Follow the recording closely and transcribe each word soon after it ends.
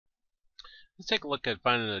Let's take a look at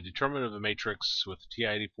finding the determinant of a matrix with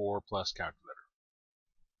TI-84 plus calculator.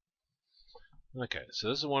 Okay, so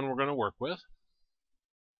this is the one we're going to work with.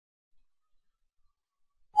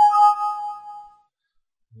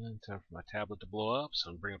 And time for my tablet to blow up,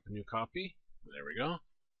 so I'm going to bring up a new copy. There we go.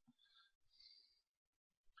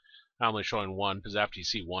 I'm only showing one, because after you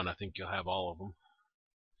see one, I think you'll have all of them.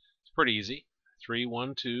 It's pretty easy. 3,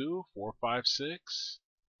 1, 2, 4, 5, 6,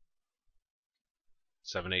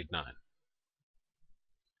 7, 8, 9.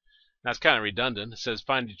 Now it's kind of redundant. It says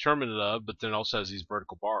find determinant of, but then it also has these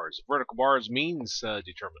vertical bars. Vertical bars means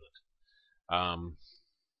determinant.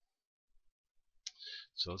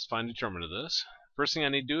 So let's find determinant of this. First thing I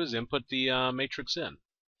need to do is input the matrix in.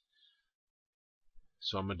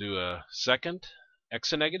 So I'm going to do a second x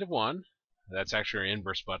to negative 1. That's actually our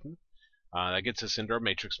inverse button. That gets us into our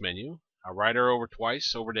matrix menu. I'll right arrow over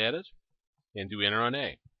twice over to edit and do enter on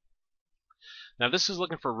A. Now this is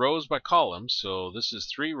looking for rows by columns, so this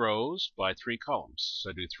is 3 rows by 3 columns. So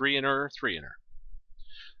I do 3 enter, 3 enter.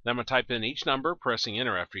 Then I'm going to type in each number, pressing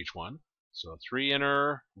enter after each one. So 3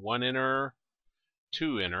 enter, 1 enter,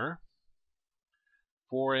 2 enter,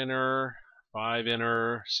 4 enter, 5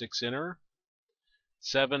 enter, 6 enter,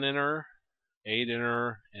 7 enter, 8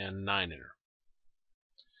 enter, and 9 enter.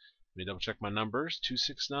 Let me double check my numbers.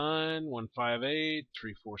 269, 158,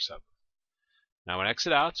 347. Now I'm going to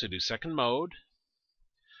exit out, so do second mode.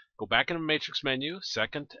 Go back into matrix menu,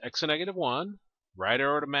 second x to negative 1, right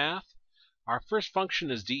arrow to math. Our first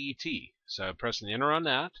function is DET, so I'm pressing enter on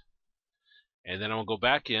that. And then I'll go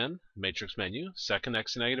back in, matrix menu, second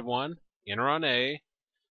x to negative 1, enter on A,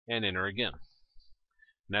 and enter again.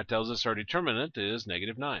 And that tells us our determinant is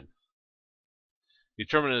negative 9.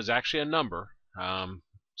 Determinant is actually a number,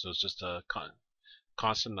 so it's just a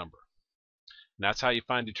constant number. And that's how you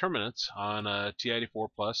find determinants on a TI-84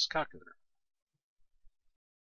 plus calculator.